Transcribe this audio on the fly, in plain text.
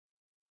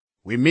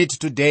We meet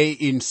today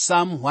in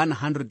Psalm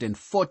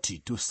 140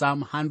 to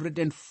Psalm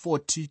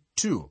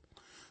 142.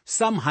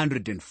 Psalm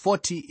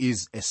 140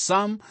 is a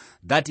psalm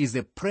that is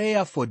a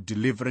prayer for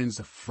deliverance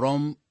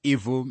from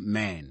evil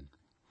men.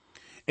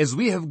 As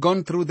we have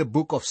gone through the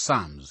book of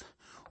Psalms,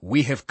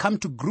 we have come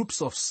to groups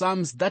of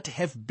psalms that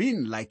have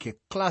been like a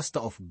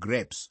cluster of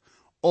grapes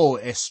or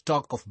a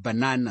stalk of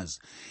bananas,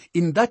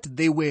 in that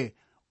they were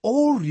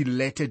all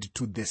related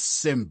to the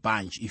same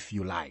bunch, if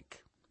you like.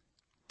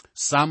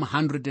 Psalm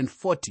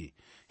 140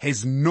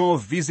 has no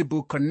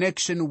visible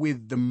connection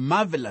with the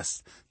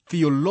marvelous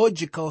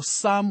theological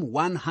Psalm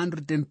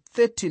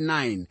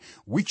 139,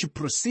 which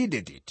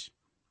preceded it.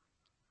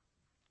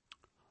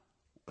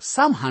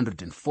 Psalm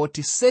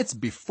 140 sets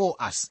before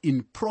us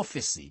in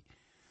prophecy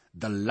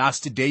the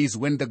last days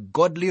when the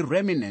godly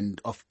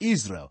remnant of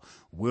Israel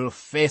will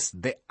face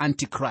the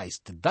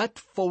Antichrist, that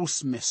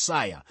false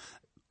Messiah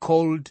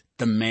called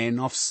the man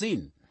of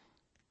sin.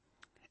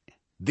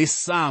 This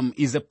psalm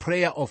is a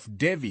prayer of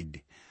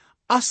David,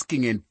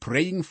 asking and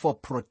praying for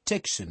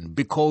protection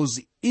because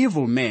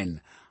evil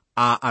men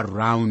are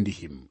around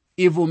him.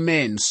 Evil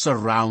men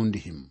surround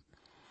him.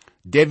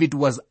 David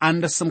was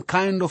under some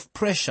kind of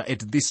pressure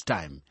at this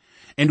time,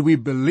 and we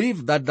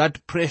believe that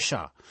that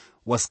pressure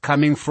was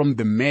coming from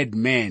the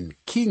madman,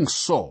 King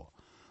Saul,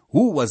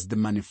 who was the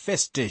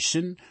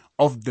manifestation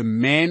of the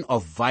man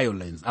of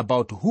violence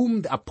about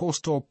whom the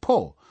Apostle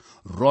Paul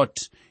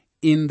wrote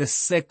in the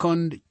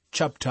second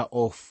chapter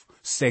of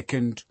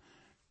 2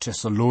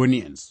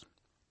 Thessalonians.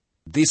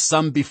 This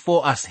psalm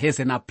before us has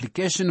an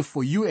application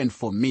for you and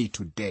for me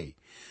today.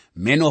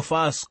 Many of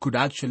us could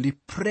actually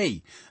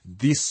pray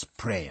this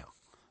prayer.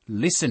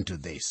 Listen to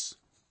this.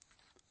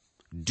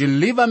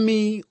 Deliver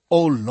me,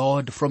 O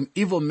Lord, from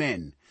evil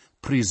men.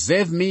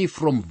 Preserve me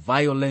from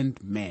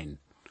violent men.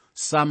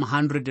 Psalm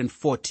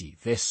 140,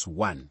 verse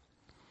 1.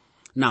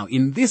 Now,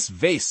 in this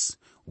verse,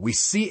 we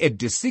see a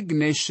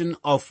designation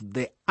of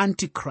the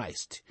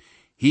Antichrist.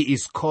 He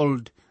is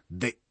called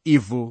the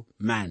evil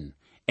man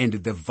and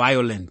the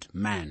violent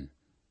man.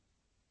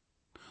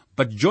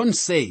 But John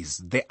says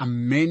there are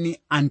many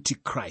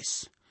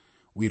antichrists.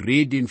 We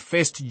read in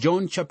 1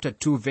 John chapter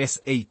 2 verse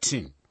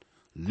 18,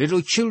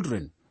 Little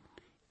children,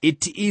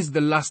 it is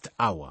the last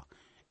hour,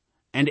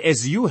 and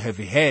as you have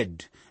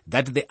heard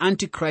that the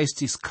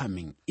Antichrist is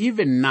coming,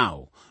 even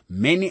now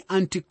many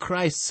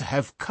antichrists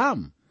have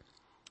come,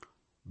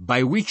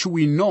 by which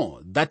we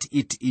know that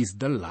it is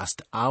the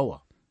last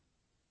hour.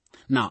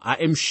 Now, I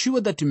am sure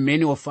that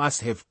many of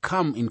us have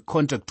come in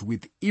contact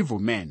with evil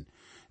men.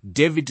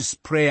 David's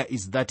prayer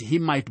is that he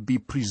might be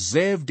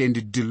preserved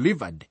and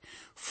delivered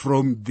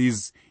from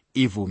these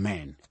evil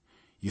men.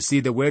 You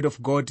see, the word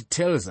of God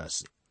tells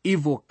us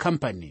evil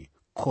company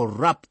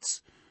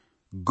corrupts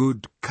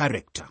good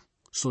character.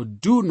 So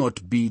do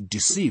not be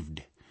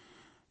deceived.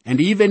 And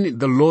even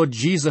the Lord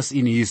Jesus,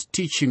 in his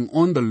teaching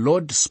on the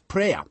Lord's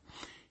Prayer,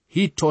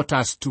 he taught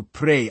us to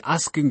pray,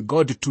 asking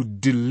God to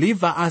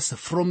deliver us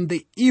from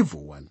the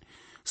evil one.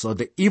 So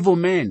the evil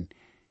man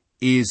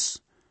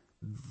is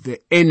the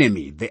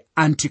enemy, the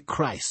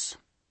Antichrist,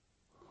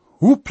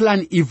 who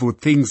plan evil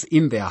things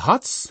in their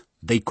hearts.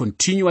 They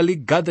continually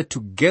gather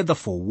together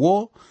for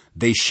war.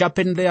 They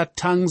sharpen their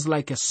tongues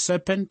like a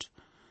serpent.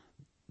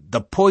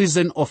 The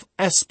poison of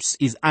asps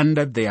is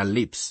under their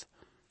lips.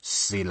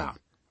 Selah.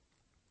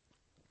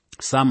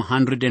 Psalm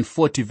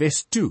 140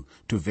 verse 2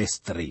 to verse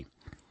 3.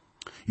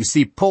 You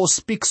see, Paul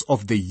speaks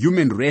of the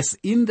human race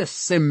in the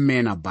same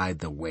manner, by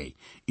the way.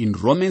 In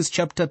Romans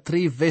chapter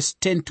 3 verse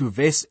 10 to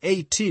verse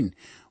 18,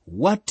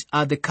 what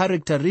are the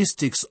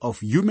characteristics of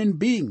human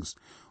beings?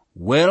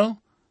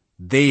 Well,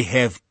 they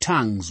have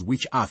tongues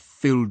which are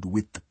filled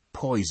with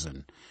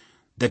poison.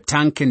 The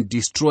tongue can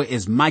destroy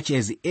as much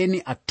as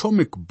any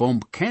atomic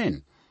bomb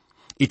can.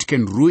 It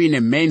can ruin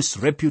a man's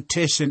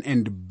reputation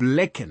and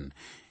blacken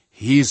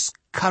his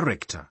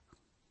character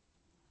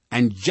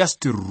and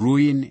just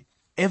ruin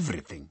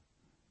everything.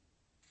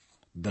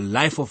 The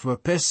life of a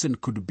person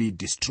could be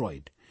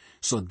destroyed.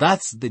 So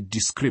that's the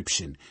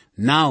description.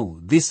 Now,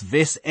 this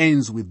verse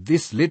ends with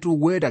this little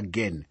word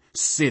again,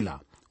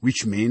 Selah,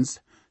 which means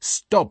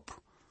stop,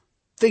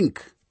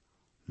 think,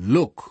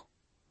 look,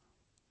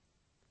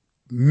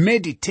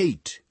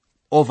 meditate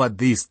over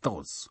these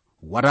thoughts.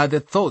 What are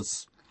the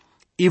thoughts?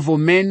 Evil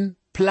men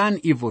plan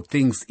evil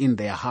things in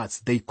their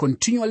hearts. They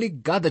continually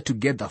gather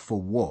together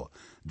for war.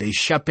 They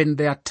sharpen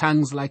their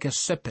tongues like a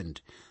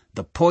serpent.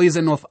 The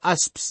poison of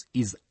asps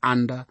is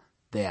under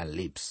their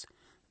lips.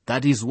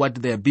 That is what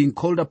they are being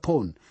called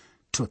upon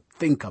to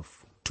think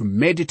of, to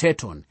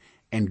meditate on,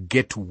 and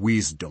get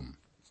wisdom.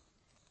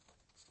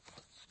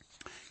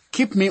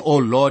 Keep me, O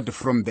Lord,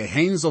 from the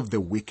hands of the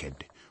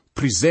wicked.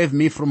 Preserve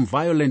me from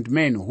violent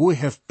men who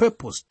have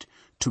purposed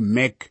to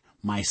make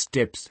my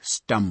steps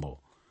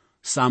stumble.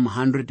 Psalm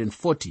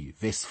 140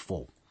 verse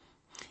 4.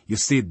 You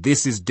see,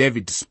 this is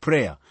David's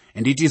prayer,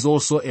 and it is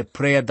also a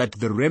prayer that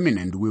the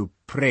remnant will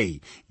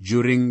pray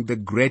during the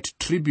great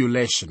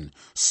tribulation,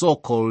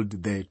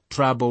 so-called the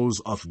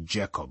troubles of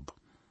Jacob.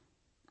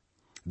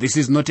 This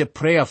is not a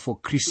prayer for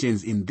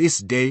Christians in this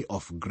day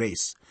of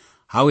grace.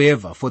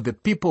 However, for the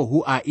people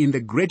who are in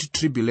the great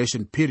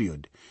tribulation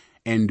period,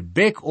 and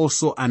back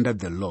also under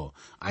the law,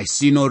 I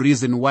see no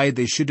reason why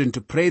they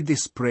shouldn't pray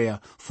this prayer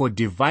for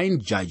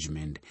divine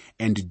judgment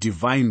and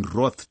divine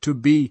wrath to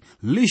be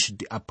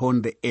leashed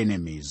upon the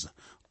enemies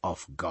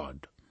of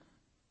God.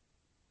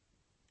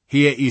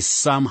 Here is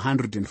Psalm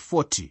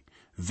 140,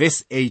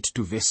 verse 8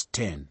 to verse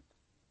 10.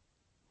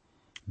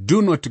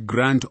 Do not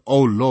grant,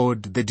 O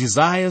Lord, the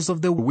desires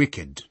of the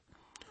wicked.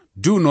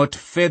 Do not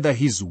further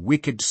his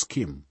wicked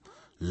scheme,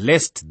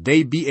 lest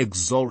they be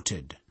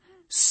exalted.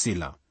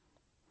 Selah.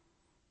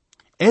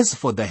 As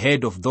for the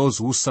head of those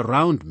who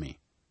surround me,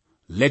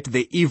 let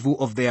the evil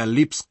of their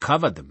lips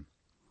cover them.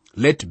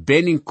 Let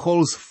burning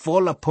coals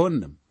fall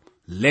upon them.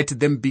 Let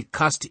them be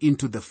cast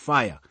into the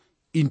fire,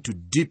 into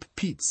deep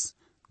pits,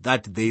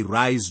 that they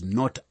rise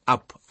not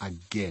up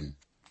again.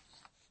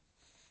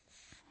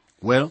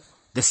 Well,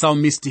 the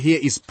psalmist here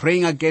is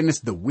praying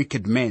against the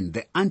wicked man,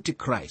 the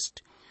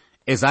Antichrist.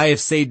 As I have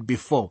said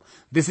before,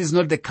 this is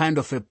not the kind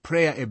of a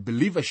prayer a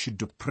believer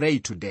should pray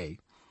today.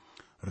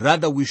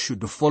 Rather, we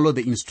should follow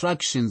the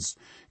instructions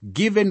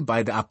given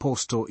by the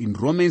apostle in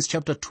Romans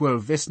chapter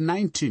 12, verse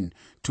 19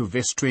 to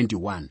verse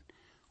 21,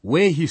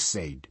 where he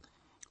said,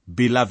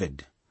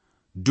 Beloved,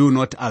 do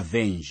not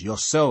avenge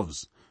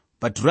yourselves,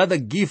 but rather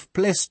give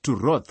place to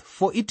wrath,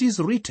 for it is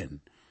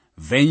written,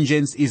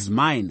 Vengeance is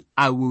mine,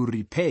 I will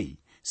repay,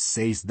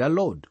 says the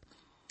Lord.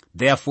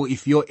 Therefore,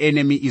 if your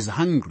enemy is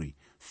hungry,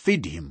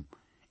 feed him.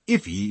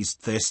 If he is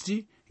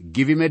thirsty,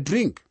 give him a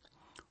drink.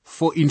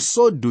 For in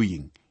so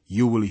doing,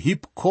 you will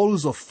heap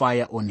coals of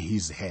fire on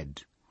his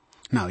head.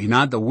 Now, in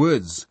other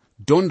words,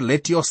 don't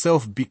let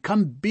yourself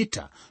become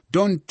bitter.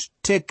 Don't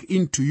take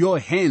into your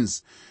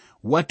hands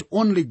what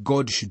only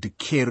God should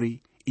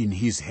carry in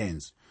his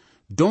hands.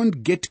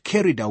 Don't get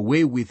carried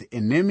away with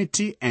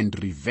enmity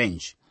and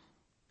revenge,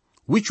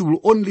 which will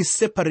only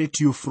separate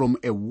you from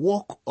a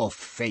walk of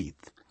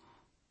faith.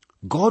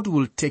 God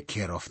will take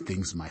care of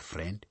things, my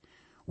friend.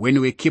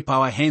 When we keep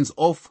our hands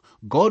off,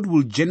 God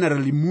will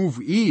generally move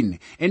in,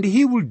 and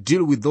he will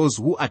deal with those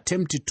who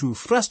attempt to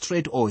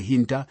frustrate or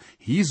hinder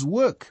his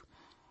work.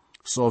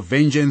 So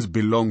vengeance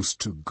belongs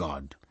to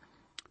God.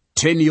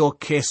 Turn your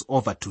case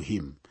over to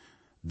him.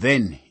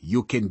 Then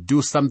you can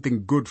do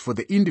something good for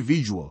the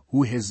individual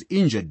who has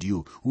injured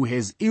you, who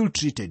has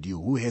ill-treated you,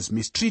 who has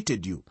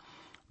mistreated you.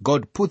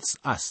 God puts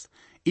us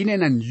in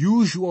an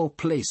unusual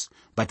place,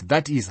 but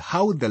that is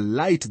how the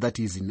light that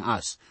is in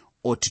us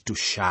ought to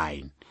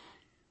shine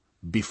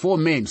before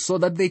men, so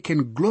that they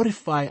can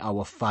glorify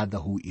our Father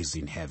who is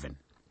in heaven.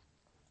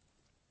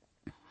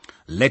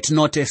 Let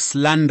not a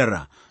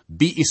slanderer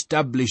be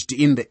established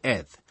in the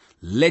earth.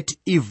 Let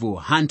evil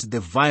hunt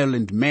the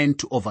violent man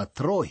to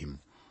overthrow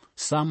him.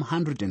 Psalm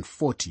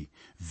 140,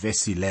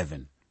 verse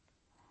 11.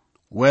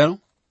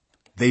 Well,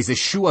 there is a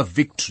sure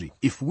victory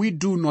if we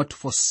do not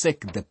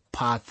forsake the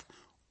path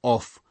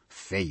of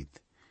faith.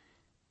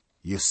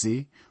 You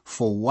see,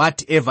 for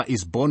whatever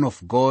is born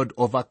of God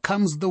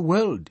overcomes the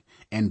world.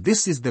 And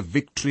this is the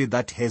victory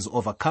that has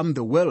overcome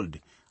the world,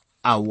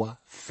 our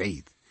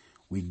faith.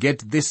 We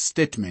get this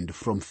statement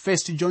from 1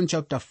 John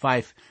chapter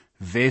 5,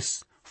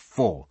 verse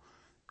 4.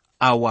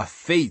 Our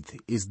faith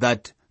is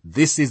that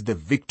this is the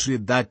victory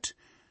that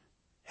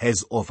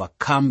has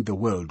overcome the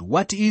world.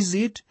 What is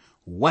it?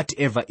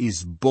 Whatever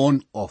is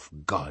born of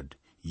God.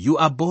 You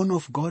are born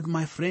of God,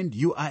 my friend.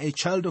 You are a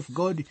child of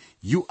God.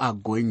 You are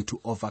going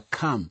to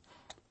overcome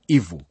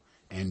evil,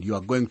 and you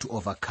are going to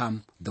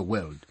overcome the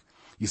world.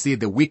 You see,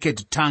 the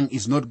wicked tongue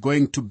is not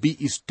going to be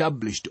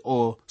established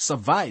or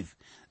survive.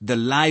 The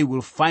lie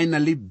will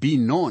finally be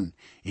known.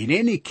 In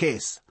any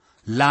case,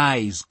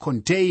 lies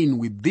contain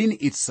within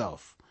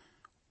itself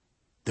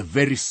the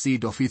very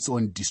seed of its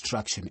own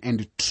destruction,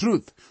 and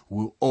truth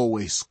will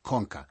always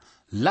conquer.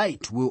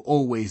 Light will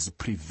always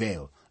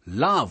prevail.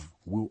 Love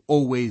will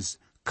always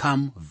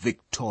come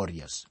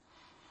victorious.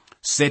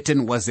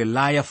 Satan was a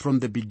liar from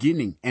the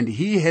beginning, and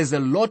he has a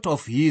lot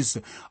of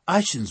his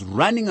actions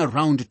running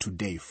around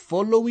today,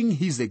 following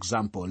his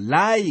example,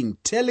 lying,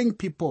 telling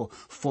people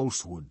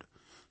falsehood.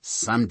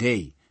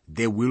 Someday,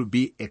 they will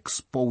be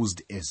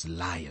exposed as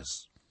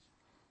liars.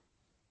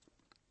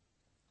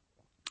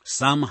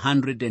 Psalm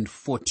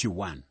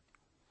 141.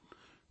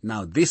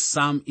 Now, this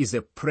psalm is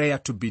a prayer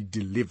to be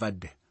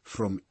delivered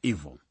from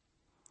evil.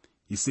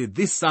 You see,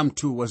 this psalm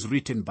too was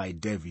written by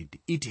David.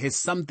 It has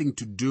something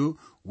to do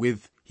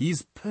with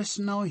his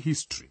personal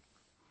history.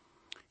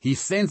 He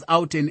sends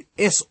out an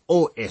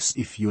SOS,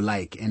 if you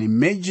like, an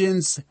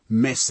emergency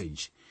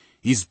message.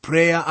 His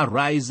prayer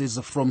arises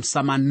from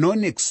some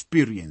unknown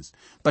experience,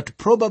 but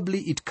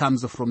probably it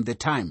comes from the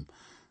time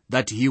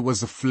that he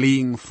was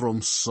fleeing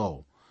from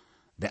Saul.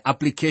 The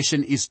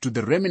application is to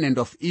the remnant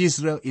of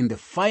Israel in the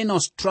final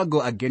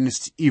struggle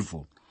against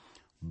evil.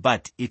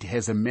 But it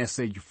has a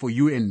message for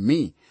you and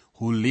me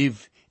who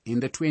live in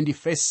the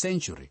 21st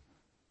century.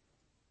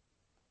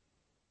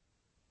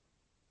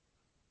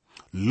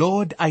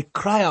 Lord, I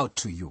cry out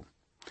to you.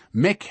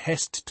 Make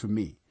haste to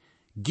me.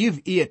 Give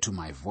ear to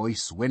my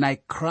voice when I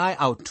cry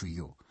out to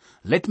you.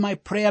 Let my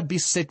prayer be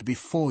set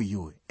before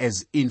you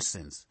as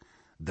incense,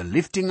 the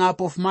lifting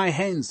up of my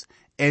hands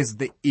as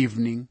the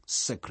evening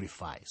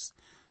sacrifice.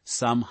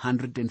 Psalm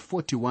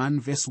 141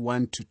 verse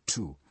 1 to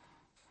 2.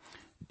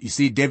 You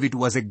see, David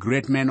was a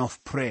great man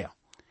of prayer.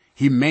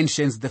 He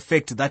mentions the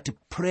fact that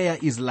prayer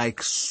is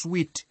like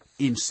sweet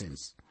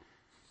incense.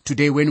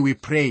 Today when we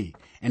pray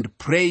and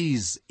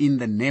praise in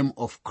the name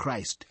of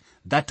Christ,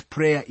 that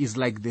prayer is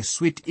like the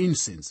sweet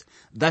incense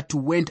that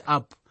went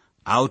up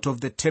out of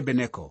the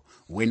tabernacle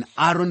when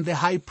Aaron the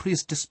high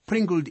priest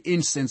sprinkled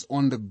incense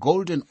on the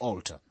golden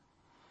altar.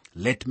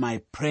 Let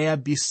my prayer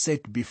be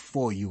set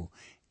before you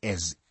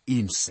as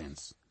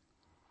incense.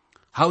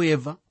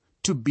 However,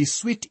 to be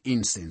sweet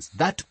incense,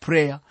 that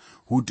prayer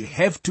would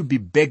have to be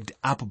backed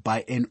up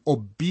by an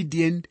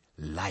obedient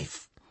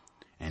life.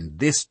 And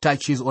this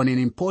touches on an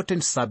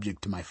important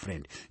subject, my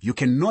friend. You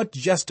cannot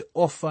just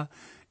offer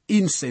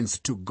incense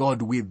to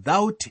God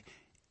without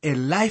a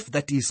life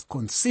that is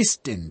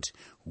consistent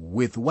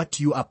with what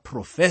you are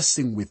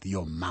professing with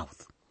your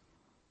mouth.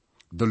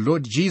 The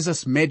Lord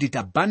Jesus made it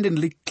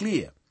abundantly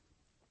clear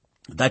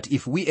that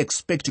if we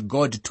expect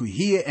God to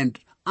hear and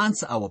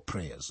answer our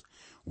prayers,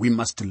 we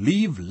must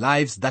live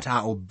lives that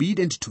are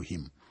obedient to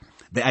Him.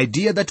 The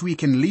idea that we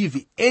can live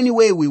any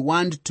way we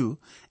want to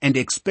and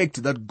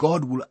expect that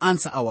God will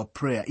answer our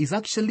prayer is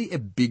actually a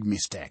big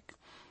mistake.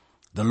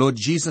 The Lord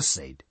Jesus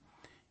said,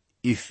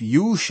 "If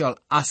you shall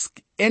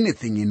ask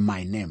anything in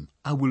my name,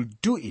 I will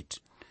do it."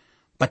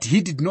 But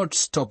He did not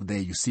stop there,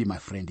 you see, my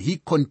friend.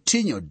 He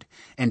continued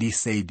and He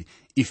said,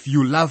 "If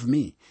you love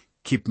me,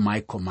 keep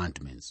my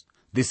commandments."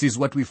 This is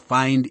what we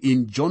find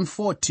in John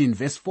 14,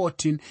 verse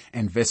 14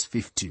 and verse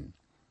 15.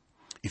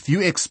 If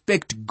you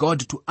expect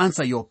God to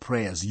answer your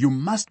prayers, you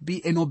must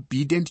be an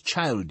obedient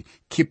child.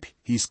 Keep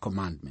His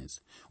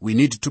commandments. We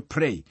need to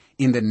pray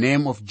in the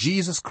name of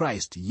Jesus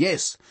Christ,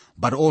 yes,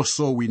 but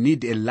also we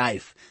need a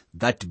life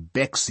that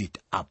backs it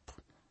up.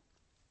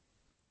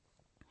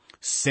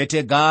 Set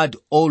a guard,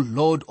 O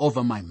Lord,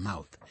 over my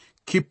mouth.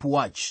 Keep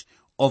watch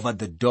over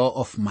the door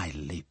of my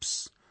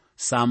lips.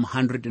 Psalm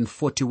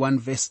 141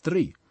 verse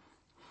 3.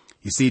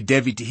 You see,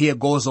 David here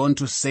goes on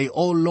to say,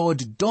 "Oh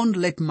Lord, don't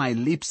let my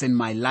lips and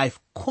my life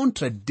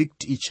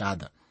contradict each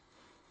other.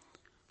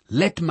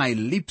 Let my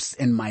lips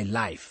and my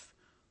life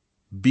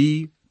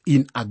be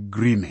in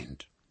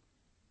agreement."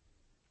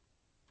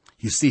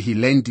 You see, he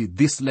learned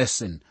this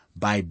lesson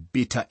by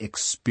bitter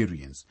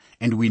experience.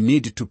 And we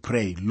need to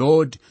pray,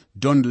 "Lord,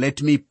 don't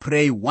let me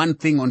pray one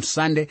thing on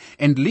Sunday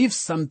and leave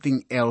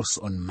something else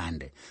on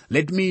Monday.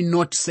 Let me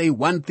not say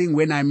one thing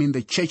when I'm in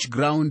the church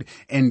ground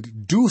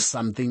and do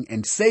something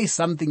and say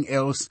something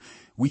else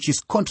which is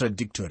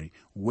contradictory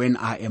when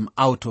I am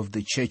out of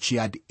the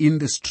churchyard, in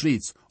the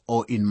streets,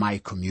 or in my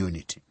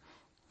community."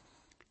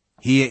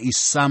 Here is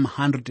Psalm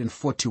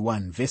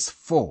 141 verse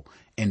 4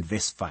 and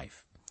verse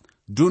 5.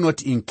 "Do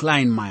not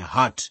incline my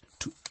heart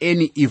to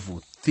any evil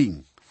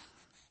thing,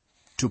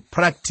 to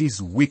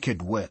practice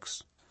wicked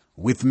works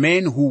with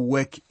men who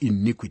work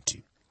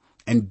iniquity,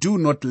 and do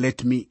not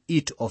let me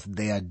eat of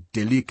their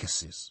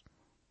delicacies.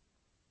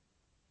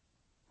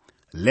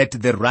 Let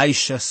the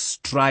righteous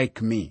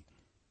strike me,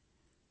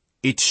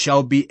 it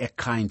shall be a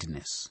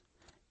kindness,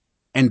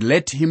 and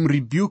let him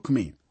rebuke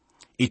me,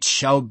 it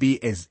shall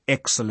be as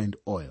excellent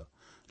oil.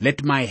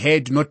 Let my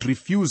head not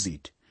refuse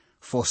it,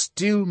 for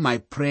still my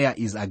prayer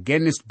is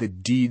against the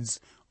deeds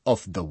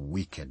of the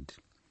wicked."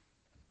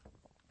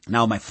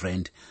 Now, my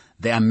friend,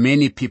 there are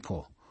many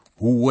people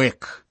who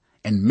work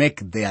and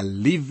make their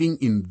living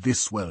in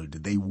this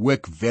world. They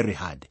work very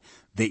hard.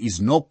 There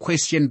is no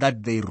question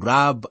that they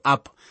rub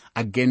up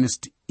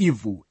against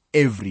evil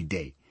every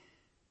day.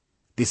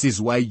 This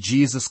is why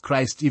Jesus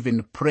Christ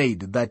even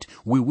prayed that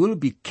we will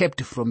be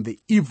kept from the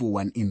evil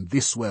one in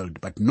this world,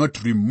 but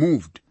not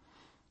removed.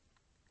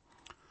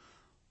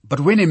 But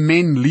when a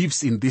man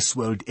lives in this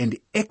world and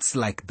acts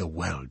like the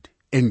world,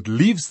 and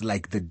lives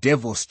like the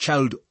devil's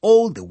child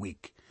all the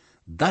week,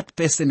 that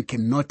person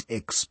cannot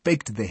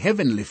expect the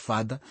Heavenly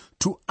Father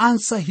to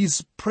answer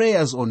his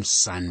prayers on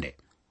Sunday.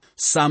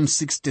 Psalm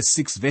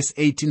 66 verse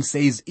 18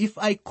 says, "If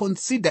I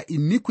consider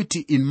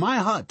iniquity in my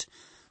heart,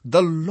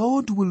 the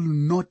Lord will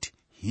not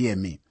hear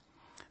me."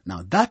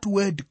 Now that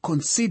word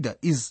 "consider"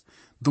 is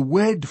the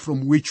word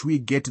from which we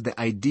get the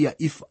idea,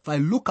 if I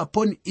look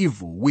upon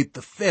evil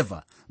with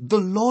favor, the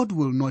Lord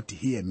will not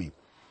hear me.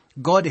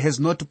 God has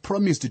not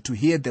promised to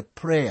hear the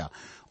prayer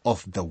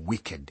of the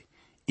wicked.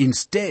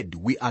 Instead,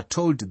 we are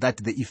told that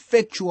the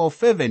effectual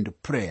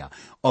fervent prayer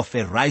of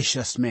a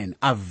righteous man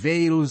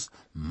avails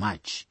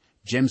much.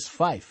 James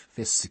 5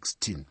 verse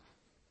 16.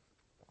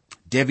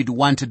 David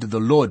wanted the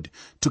Lord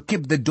to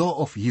keep the door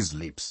of his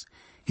lips.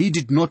 He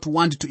did not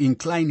want to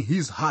incline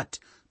his heart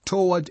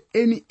toward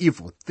any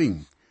evil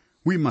thing.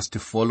 We must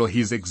follow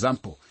his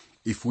example.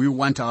 If we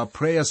want our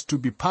prayers to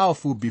be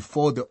powerful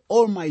before the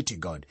Almighty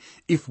God,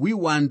 if we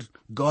want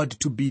God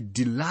to be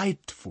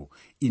delightful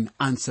in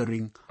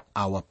answering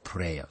our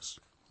prayers.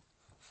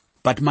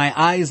 "But my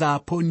eyes are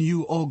upon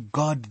you, O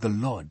God the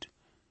Lord.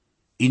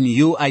 In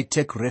you I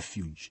take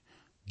refuge.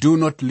 Do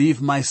not leave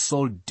my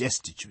soul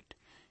destitute.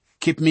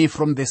 Keep me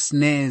from the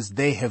snares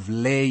they have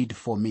laid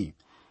for me,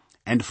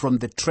 and from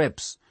the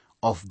traps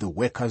of the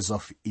workers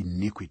of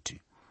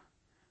iniquity.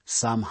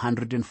 Psalm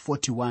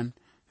 141,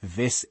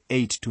 verse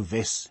 8 to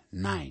verse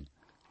 9.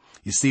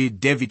 You see,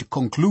 David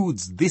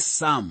concludes this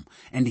psalm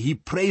and he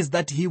prays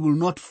that he will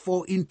not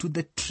fall into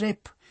the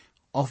trap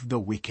of the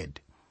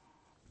wicked.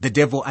 The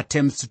devil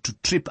attempts to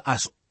trip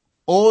us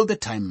all the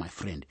time, my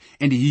friend,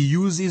 and he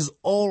uses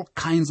all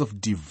kinds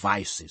of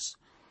devices,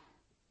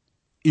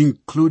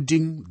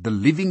 including the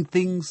living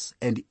things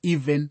and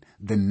even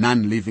the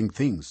non-living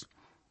things.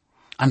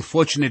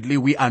 Unfortunately,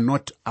 we are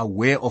not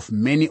aware of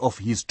many of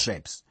his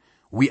traps.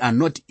 We are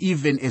not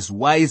even as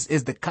wise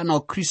as the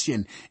carnal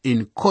Christian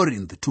in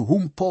Corinth, to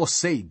whom Paul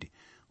said,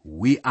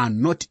 we are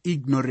not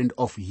ignorant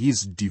of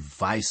his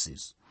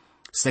devices.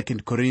 2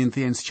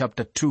 Corinthians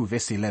chapter 2,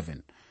 verse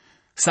 11.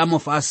 Some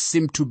of us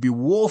seem to be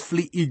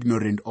woefully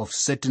ignorant of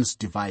Satan's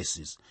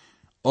devices.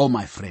 Oh,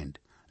 my friend,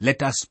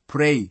 let us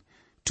pray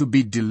to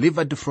be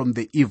delivered from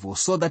the evil,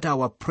 so that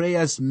our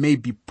prayers may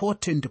be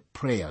potent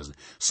prayers,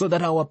 so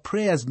that our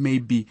prayers may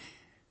be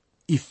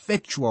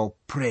effectual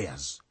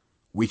prayers,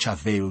 which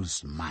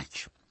avails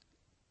much.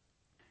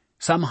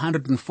 Psalm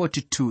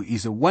 142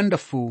 is a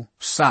wonderful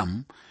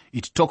psalm.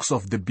 It talks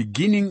of the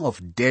beginning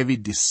of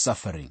David's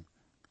suffering.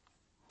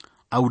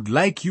 I would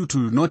like you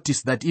to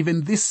notice that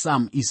even this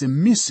psalm is a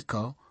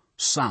musical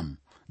psalm.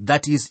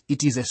 That is,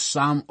 it is a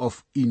psalm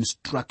of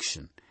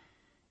instruction.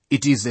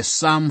 It is a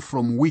psalm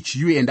from which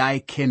you and I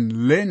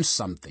can learn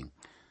something.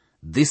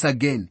 This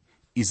again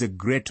is a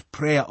great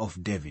prayer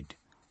of David.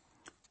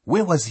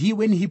 Where was he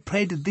when he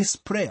prayed this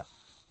prayer?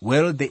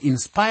 Well, the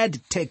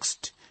inspired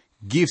text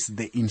gives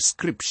the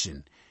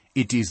inscription.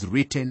 It is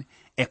written,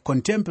 a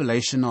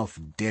contemplation of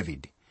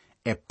David,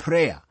 a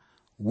prayer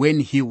when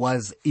he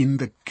was in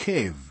the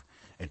cave.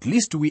 At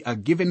least we are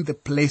given the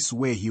place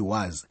where he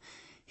was.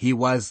 He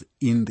was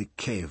in the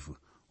cave.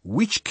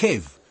 Which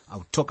cave?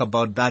 I'll talk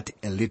about that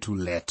a little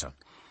later.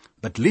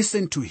 But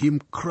listen to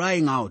him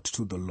crying out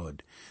to the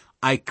Lord.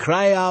 I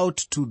cry out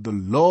to the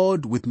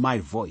Lord with my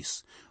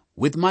voice.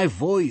 With my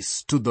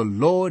voice to the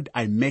Lord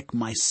I make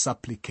my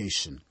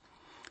supplication.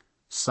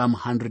 Psalm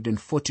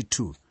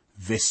 142,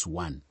 verse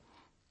 1.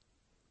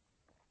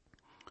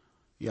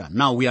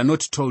 Now we are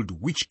not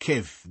told which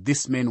cave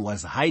this man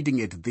was hiding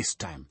at this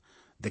time.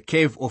 The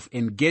cave of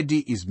En-Gedi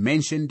is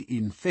mentioned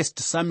in 1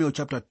 Samuel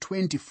chapter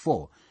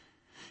 24.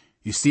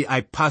 You see,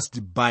 I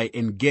passed by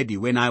En-Gedi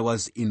when I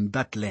was in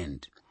that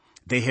land.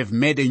 They have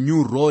made a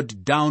new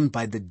road down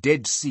by the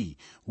Dead Sea,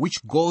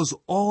 which goes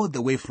all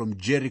the way from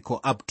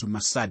Jericho up to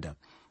Masada.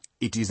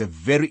 It is a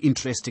very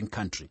interesting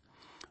country.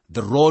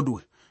 The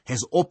road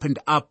has opened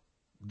up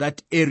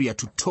that area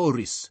to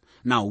tourists.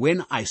 Now,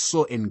 when I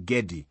saw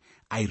En-Gedi,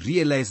 I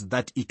realized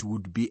that it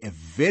would be a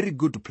very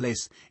good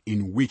place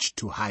in which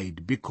to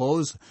hide,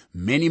 because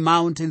many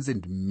mountains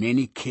and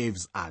many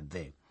caves are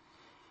there.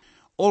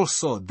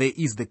 Also, there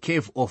is the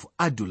cave of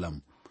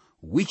Adullam,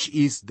 which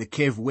is the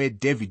cave where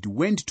David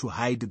went to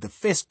hide the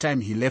first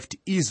time he left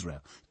Israel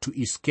to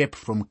escape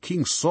from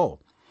King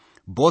Saul.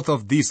 Both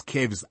of these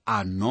caves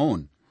are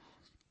known.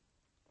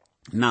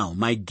 Now,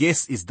 my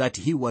guess is that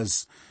he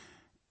was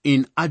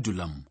in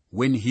Adullam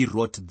when he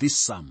wrote this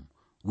psalm.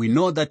 We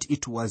know that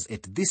it was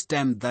at this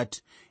time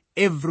that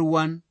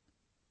everyone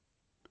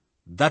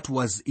that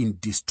was in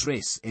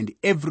distress and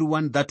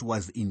everyone that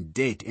was in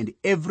debt and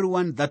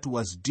everyone that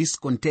was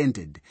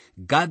discontented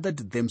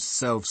gathered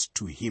themselves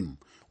to him.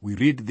 We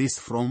read this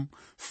from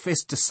 1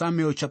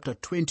 Samuel chapter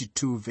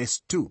 22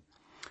 verse 2.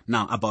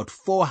 Now about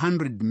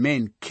 400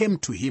 men came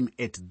to him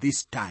at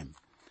this time.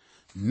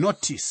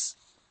 Notice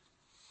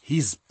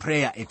his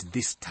prayer at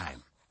this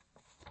time.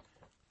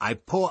 I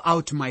pour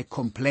out my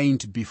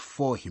complaint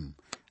before him.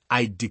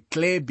 I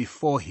declare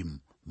before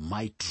him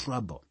my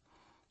trouble.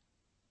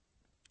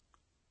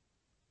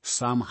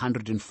 Psalm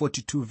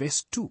 142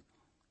 verse 2.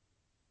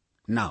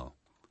 Now,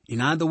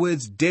 in other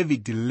words,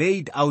 David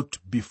laid out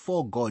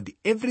before God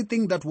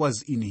everything that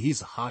was in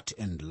his heart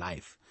and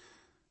life.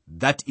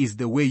 That is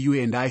the way you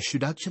and I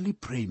should actually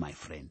pray, my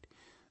friend.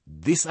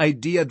 This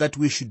idea that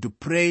we should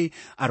pray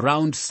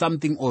around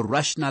something or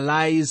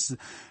rationalize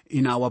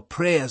in our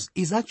prayers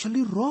is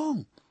actually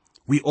wrong.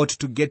 We ought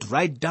to get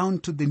right down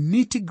to the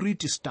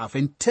nitty-gritty stuff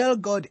and tell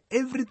God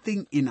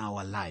everything in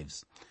our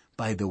lives.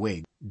 By the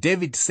way,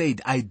 David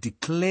said, I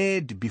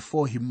declared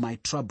before him my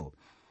trouble.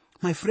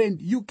 My friend,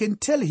 you can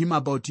tell him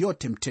about your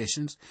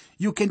temptations.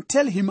 You can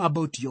tell him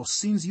about your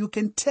sins. You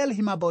can tell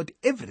him about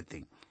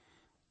everything.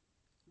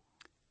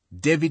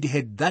 David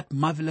had that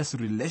marvelous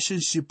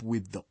relationship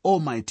with the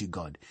Almighty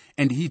God,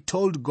 and he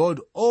told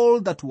God all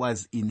that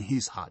was in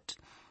his heart.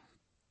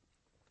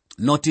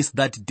 Notice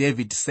that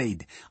David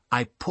said,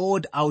 I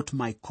poured out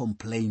my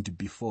complaint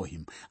before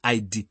him. I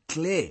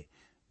declare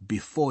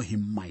before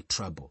him my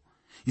trouble.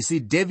 You see,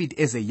 David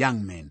as a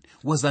young man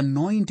was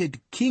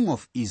anointed king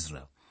of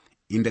Israel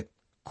in the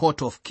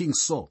court of King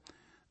Saul.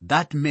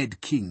 That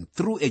mad king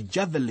threw a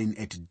javelin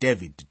at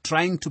David,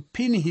 trying to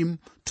pin him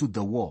to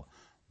the wall.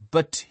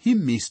 But he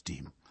missed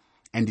him,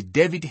 and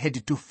David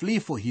had to flee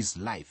for his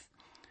life.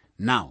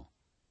 Now,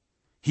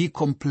 He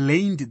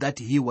complained that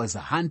he was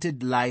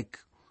hunted like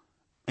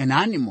an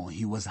animal.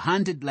 He was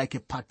hunted like a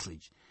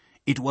partridge.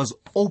 It was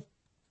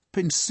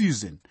open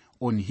season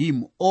on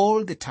him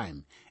all the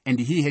time, and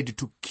he had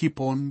to keep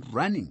on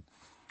running.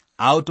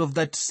 Out of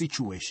that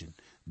situation,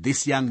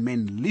 this young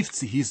man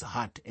lifts his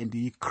heart and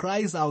he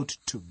cries out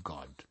to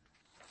God.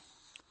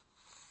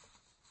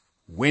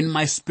 When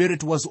my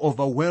spirit was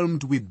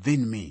overwhelmed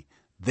within me,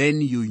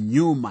 then you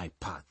knew my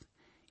path.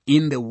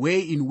 In the way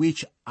in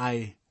which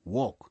I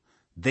walk,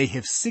 they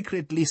have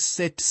secretly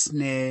set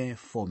snare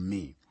for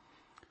me.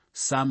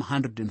 Psalm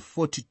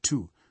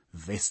 142,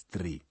 verse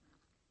 3.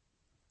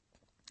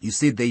 You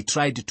see, they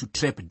tried to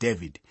trap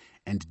David,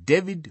 and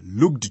David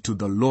looked to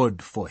the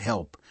Lord for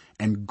help,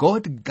 and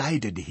God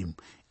guided him.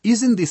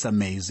 Isn't this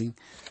amazing?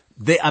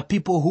 There are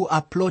people who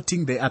are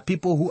plotting, there are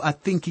people who are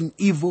thinking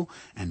evil,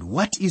 and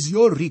what is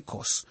your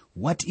recourse?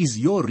 What is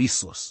your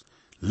resource?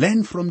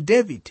 Learn from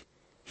David.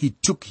 He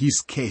took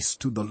his case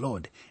to the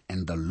Lord,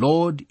 and the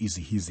Lord is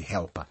his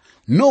helper.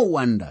 No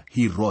wonder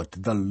he wrote,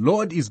 "The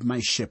Lord is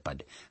my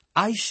shepherd.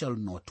 I shall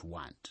not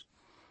want.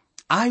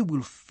 I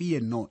will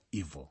fear no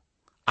evil.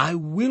 I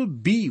will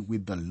be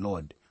with the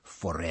Lord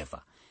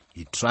forever."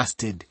 He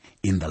trusted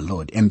in the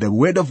Lord. And the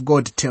word of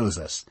God tells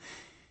us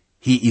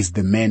he is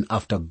the man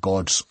after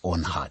God's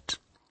own heart.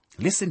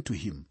 Listen to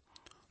him.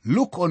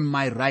 "Look on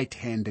my right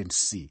hand and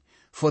see,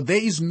 for there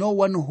is no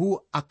one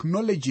who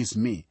acknowledges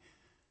me.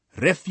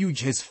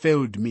 Refuge has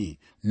failed me.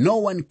 No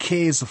one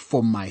cares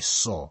for my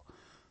soul."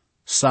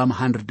 Psalm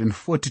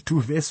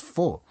 142 verse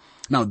 4.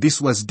 Now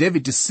this was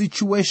David's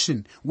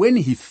situation when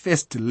he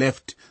first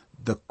left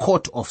the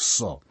court of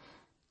Saul.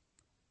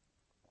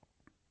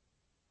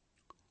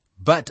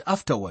 But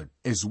afterward,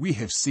 as we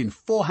have seen,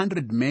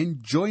 400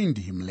 men joined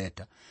him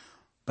later.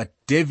 But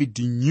David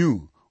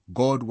knew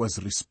God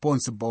was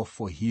responsible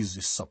for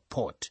his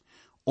support.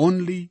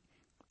 Only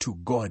to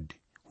God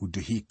would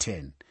he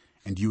turn.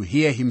 And you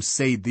hear him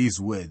say these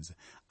words,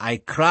 "I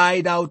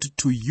cried out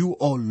to you,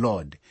 O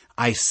Lord.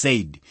 I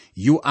said,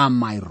 you are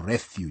my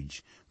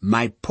refuge,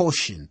 my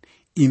portion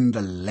in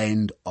the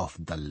land of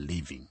the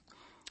living."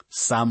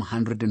 Psalm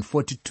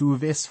 142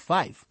 verse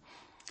 5.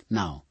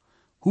 Now,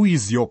 who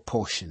is your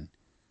portion?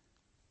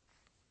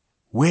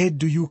 Where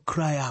do you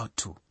cry out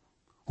to?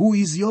 Who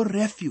is your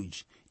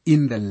refuge?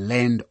 In the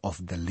land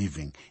of the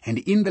living. And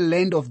in the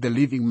land of the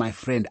living, my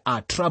friend,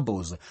 are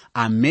troubles,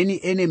 are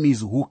many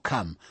enemies who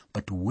come.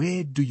 But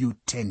where do you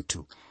turn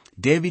to?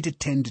 David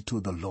turned to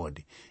the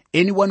Lord.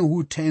 Anyone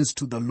who turns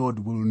to the Lord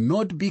will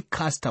not be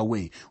cast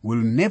away,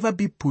 will never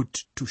be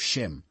put to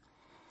shame.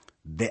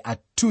 There are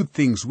two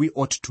things we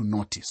ought to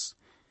notice.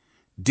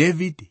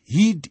 David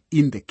hid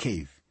in the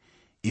cave.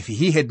 If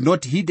he had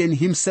not hidden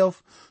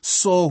himself,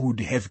 Saul would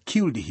have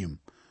killed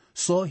him.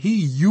 So he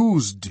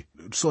used,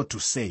 so to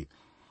say,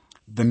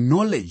 the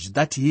knowledge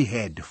that he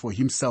had for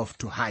himself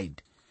to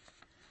hide.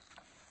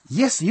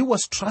 Yes, he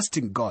was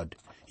trusting God.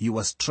 He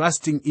was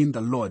trusting in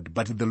the Lord,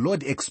 but the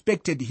Lord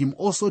expected him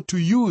also to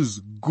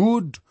use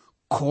good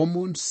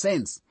common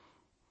sense.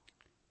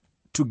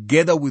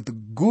 Together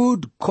with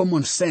good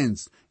common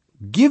sense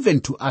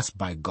given to us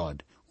by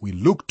God, we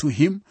look to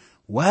him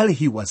while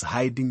he was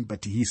hiding,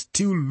 but he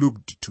still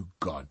looked to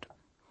God.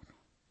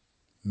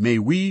 May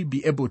we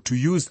be able to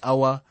use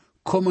our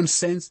common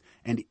sense,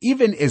 and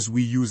even as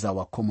we use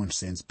our common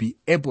sense, be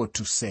able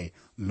to say,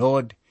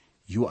 "Lord,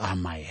 you are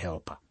my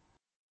helper."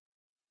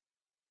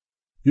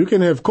 You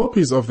can have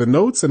copies of the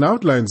notes and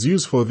outlines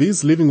used for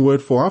these Living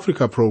Word for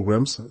Africa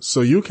programs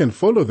so you can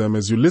follow them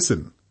as you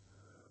listen.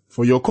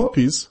 For your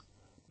copies,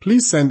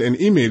 please send an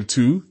email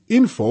to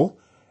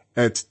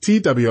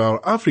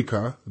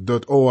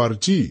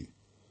info@twrafrica.org.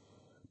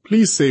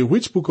 Please say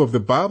which book of the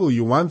Bible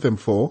you want them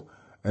for,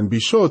 and be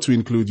sure to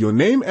include your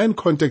name and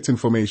contact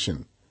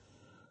information.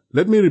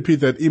 Let me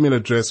repeat that email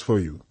address for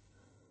you.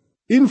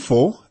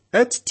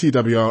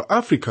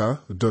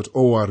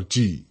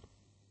 info@twrafrica.org.